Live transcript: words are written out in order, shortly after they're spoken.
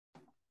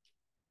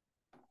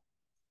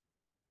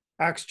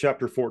Acts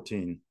chapter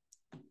 14.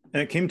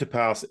 And it came to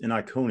pass in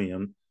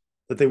Iconium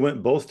that they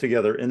went both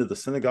together into the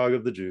synagogue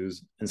of the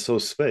Jews, and so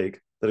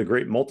spake, that a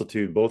great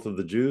multitude both of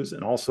the Jews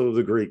and also of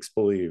the Greeks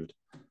believed.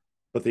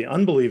 But the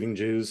unbelieving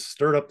Jews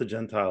stirred up the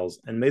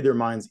Gentiles and made their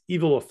minds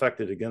evil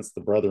affected against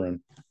the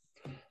brethren.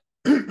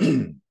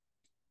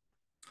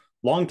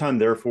 Long time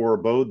therefore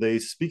abode they,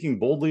 speaking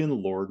boldly in the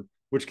Lord,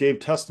 which gave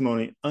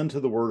testimony unto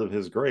the word of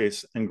his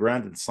grace, and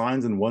granted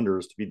signs and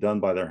wonders to be done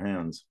by their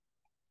hands.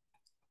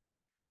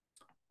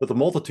 But the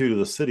multitude of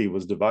the city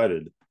was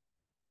divided,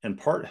 and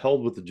part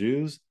held with the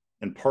Jews,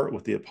 and part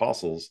with the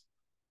apostles.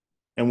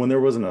 And when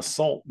there was an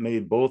assault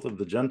made both of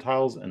the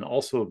Gentiles and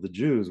also of the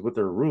Jews with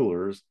their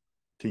rulers,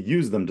 to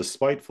use them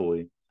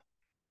despitefully,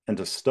 and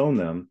to stone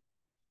them,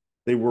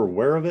 they were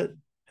aware of it,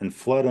 and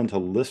fled unto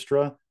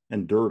Lystra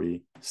and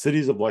Derbe,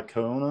 cities of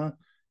Lycaonia,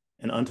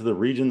 and unto the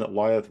region that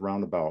lieth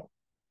round about.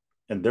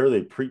 And there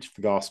they preached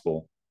the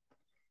gospel.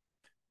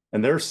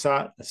 And there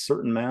sat a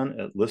certain man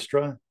at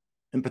Lystra,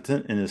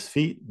 impotent in his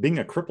feet, being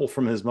a cripple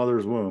from his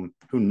mother's womb,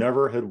 who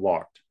never had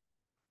walked.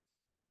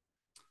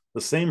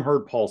 The same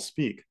heard Paul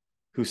speak,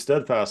 who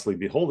steadfastly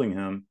beholding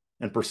him,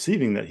 and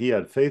perceiving that he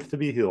had faith to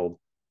be healed,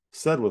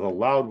 said with a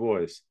loud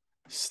voice,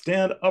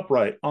 Stand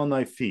upright on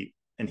thy feet.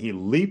 And he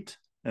leaped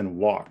and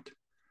walked.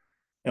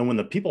 And when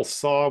the people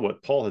saw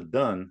what Paul had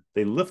done,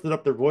 they lifted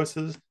up their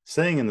voices,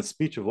 saying in the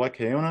speech of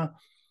Lycaonia,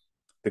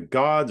 The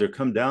gods are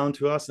come down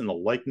to us in the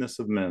likeness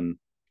of men.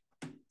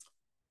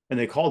 And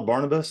they called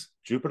Barnabas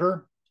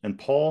Jupiter, and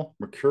Paul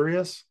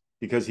Mercurius,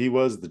 because he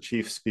was the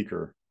chief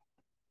speaker.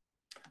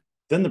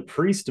 Then the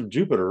priest of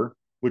Jupiter,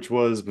 which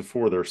was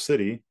before their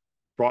city,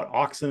 brought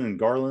oxen and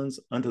garlands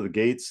unto the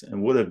gates,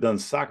 and would have done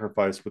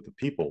sacrifice with the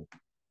people,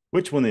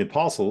 which when the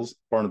apostles,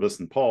 Barnabas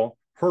and Paul,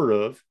 heard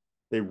of,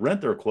 they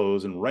rent their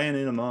clothes and ran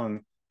in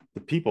among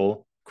the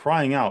people,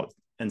 crying out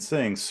and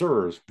saying,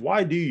 Sirs,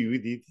 why do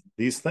you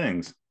these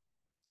things?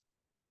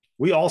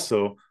 We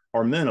also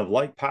are men of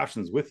like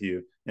passions with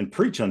you, and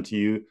preach unto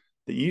you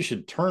that ye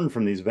should turn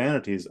from these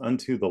vanities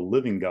unto the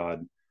living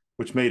God,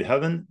 which made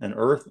heaven and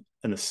earth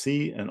and the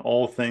sea and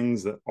all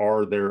things that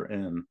are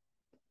therein,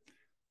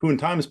 who in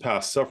times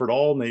past suffered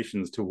all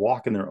nations to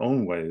walk in their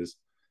own ways.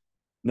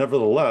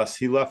 Nevertheless,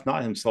 he left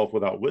not himself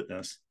without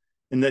witness,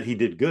 in that he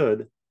did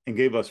good, and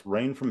gave us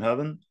rain from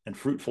heaven and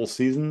fruitful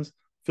seasons,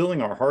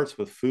 filling our hearts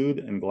with food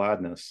and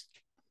gladness.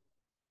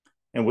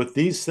 And with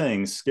these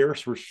things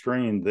scarce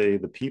restrained they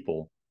the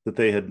people, that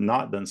they had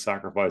not done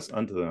sacrifice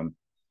unto them.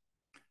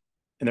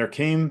 And there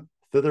came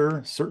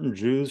thither certain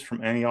Jews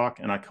from Antioch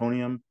and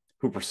Iconium,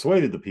 who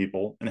persuaded the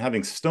people, and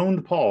having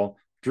stoned Paul,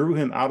 drew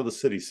him out of the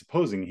city,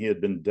 supposing he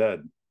had been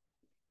dead.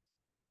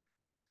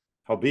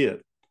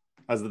 Howbeit,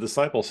 as the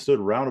disciples stood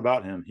round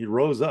about him, he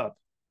rose up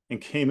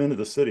and came into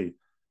the city.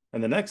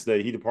 And the next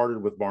day he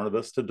departed with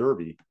Barnabas to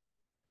Derbe.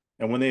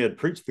 And when they had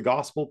preached the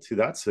gospel to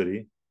that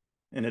city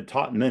and had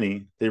taught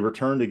many, they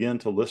returned again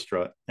to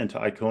Lystra and to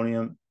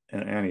Iconium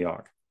and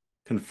Antioch,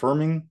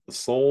 confirming the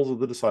souls of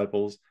the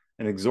disciples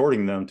and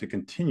exhorting them to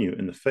continue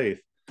in the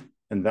faith,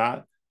 and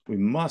that we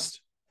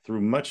must, through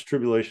much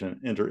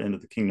tribulation, enter into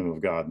the kingdom of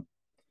God.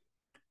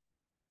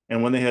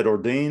 And when they had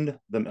ordained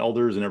them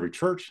elders in every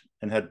church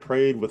and had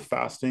prayed with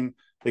fasting,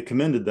 they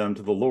commended them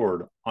to the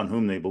Lord, on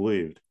whom they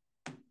believed.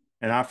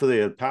 And after they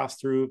had passed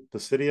through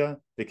Pisidia,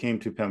 they came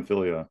to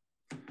Pamphylia.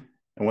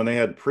 And when they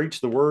had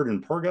preached the word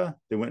in Perga,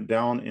 they went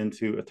down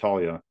into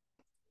Italia,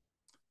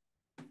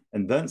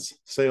 and thence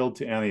sailed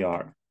to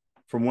Antioch,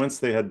 from whence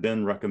they had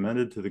been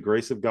recommended to the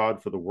grace of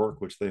God for the work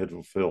which they had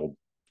fulfilled.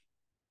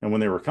 And when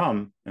they were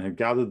come and had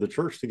gathered the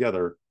church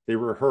together, they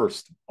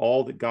rehearsed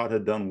all that God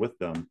had done with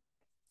them,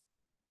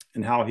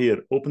 and how he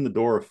had opened the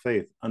door of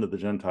faith unto the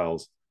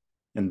Gentiles.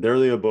 And there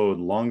they abode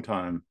long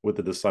time with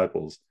the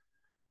disciples.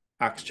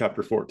 Acts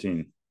chapter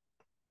 14.